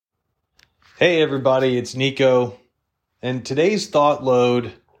Hey everybody, it's Nico, and today's thought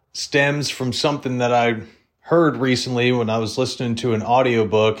load stems from something that I heard recently when I was listening to an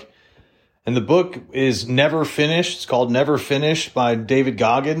audiobook, and the book is Never Finished. It's called Never Finished by David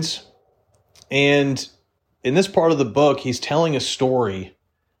Goggins, and in this part of the book, he's telling a story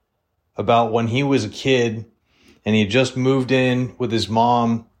about when he was a kid and he had just moved in with his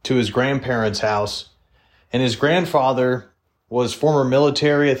mom to his grandparents' house, and his grandfather was former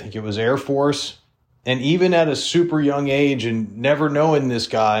military, I think it was Air Force. And even at a super young age and never knowing this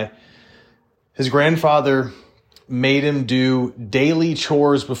guy, his grandfather made him do daily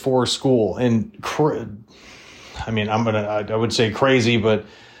chores before school. And I would say crazy, but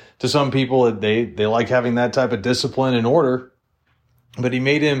to some people, they like having that type of discipline and order. But he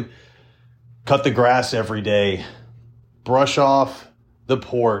made him cut the grass every day, brush off the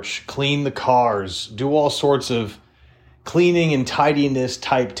porch, clean the cars, do all sorts of cleaning and tidiness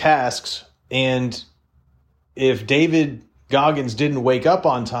type tasks. And if David Goggins didn't wake up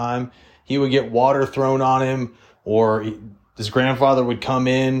on time, he would get water thrown on him, or his grandfather would come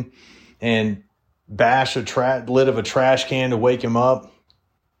in and bash a lid of a trash can to wake him up.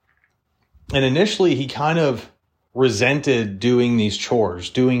 And initially he kind of resented doing these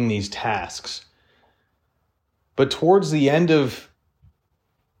chores, doing these tasks. But towards the end of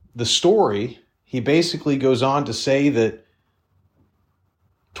the story, he basically goes on to say that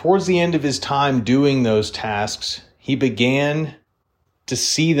towards the end of his time doing those tasks, he began to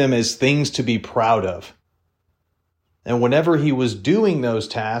see them as things to be proud of. And whenever he was doing those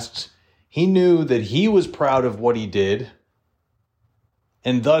tasks, he knew that he was proud of what he did,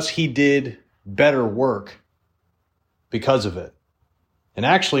 and thus he did better work because of it. And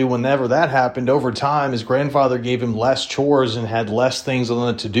actually, whenever that happened, over time, his grandfather gave him less chores and had less things on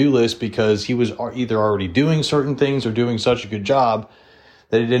the to-do list because he was either already doing certain things or doing such a good job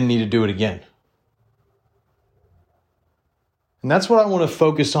that he didn't need to do it again. And that's what I want to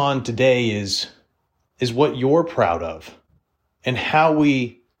focus on today is what you're proud of and how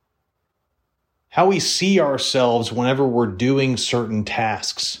we see ourselves whenever we're doing certain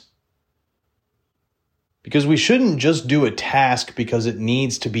tasks. Because we shouldn't just do a task because it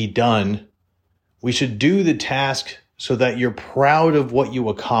needs to be done. We should do the task so that you're proud of what you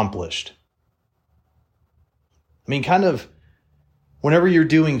accomplished. I mean, kind of whenever you're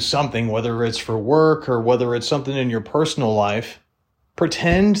doing something, whether it's for work or whether it's something in your personal life,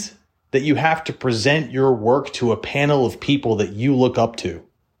 pretend that you have to present your work to a panel of people that you look up to.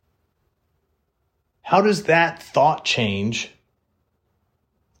 How does that thought change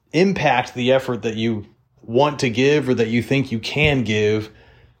impact the effort that you want to give or that you think you can give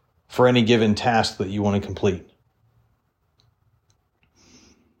for any given task that you want to complete?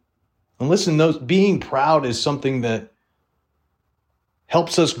 And listen, being proud is something that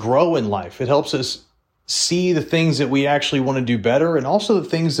helps us grow in life. It helps us see the things that we actually want to do better and also the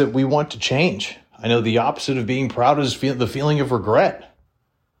things that we want to change. I know the opposite of being proud is the feeling of regret.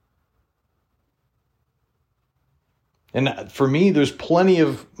 And for me, there's plenty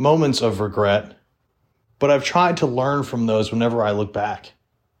of moments of regret, but I've tried to learn from those whenever I look back.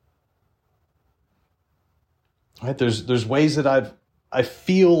 Right? There's ways that I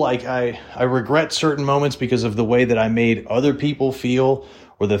feel like I regret certain moments because of the way that I made other people feel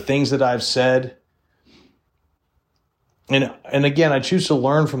or the things that I've said. And again, I choose to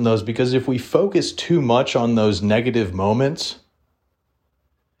learn from those because if we focus too much on those negative moments,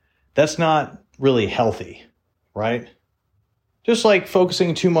 that's not really healthy, right? Just like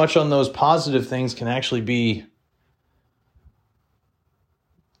focusing too much on those positive things can actually be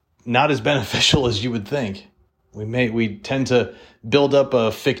not as beneficial as you would think. We tend to build up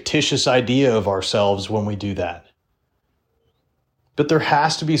a fictitious idea of ourselves when we do that. But there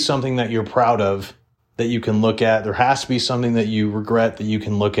has to be something that you're proud of that you can look at. There has to be something that you regret that you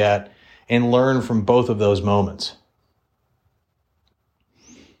can look at and learn from both of those moments.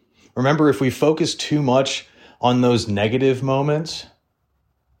 Remember, if we focus too much on those negative moments,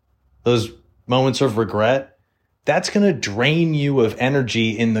 those moments of regret, that's going to drain you of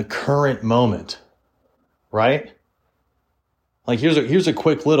energy in the current moment, right? Like here's a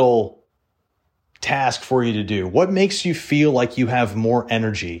quick little task for you to do. What makes you feel like you have more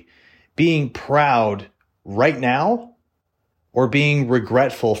energy? Being proud right now or being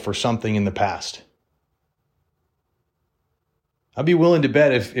regretful for something in the past? I'd be willing to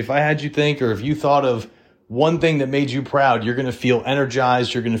bet if I had you think, or if you thought of one thing that made you proud, you're going to feel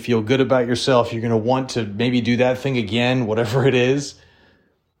energized, you're going to feel good about yourself, you're going to want to maybe do that thing again, whatever it is.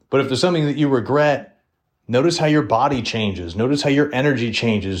 But if there's something that you regret, notice how your body changes, notice how your energy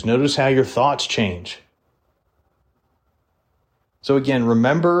changes, notice how your thoughts change. So again,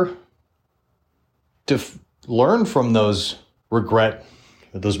 remember to learn from those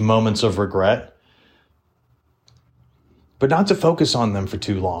moments of regret, but not to focus on them for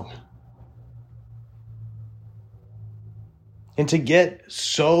too long. And to get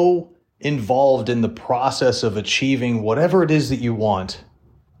so involved in the process of achieving whatever it is that you want,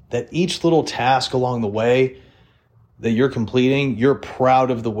 that each little task along the way that you're completing, you're proud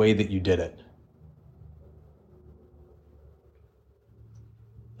of the way that you did it.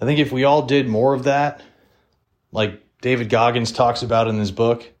 I think if we all did more of that, like David Goggins talks about in his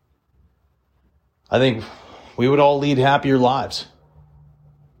book, I think we would all lead happier lives.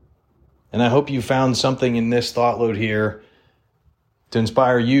 And I hope you found something in this thought load here to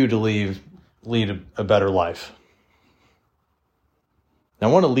inspire you to lead a better life. And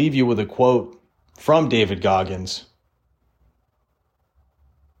I want to leave you with a quote from David Goggins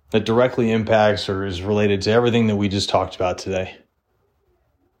that directly impacts or is related to everything that we just talked about today.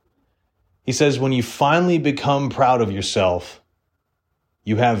 He says, when you finally become proud of yourself,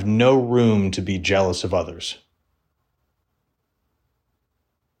 you have no room to be jealous of others.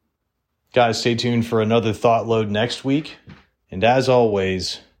 Guys, stay tuned for another Thought Load next week. And as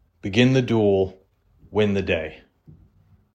always, begin the duel, win the day.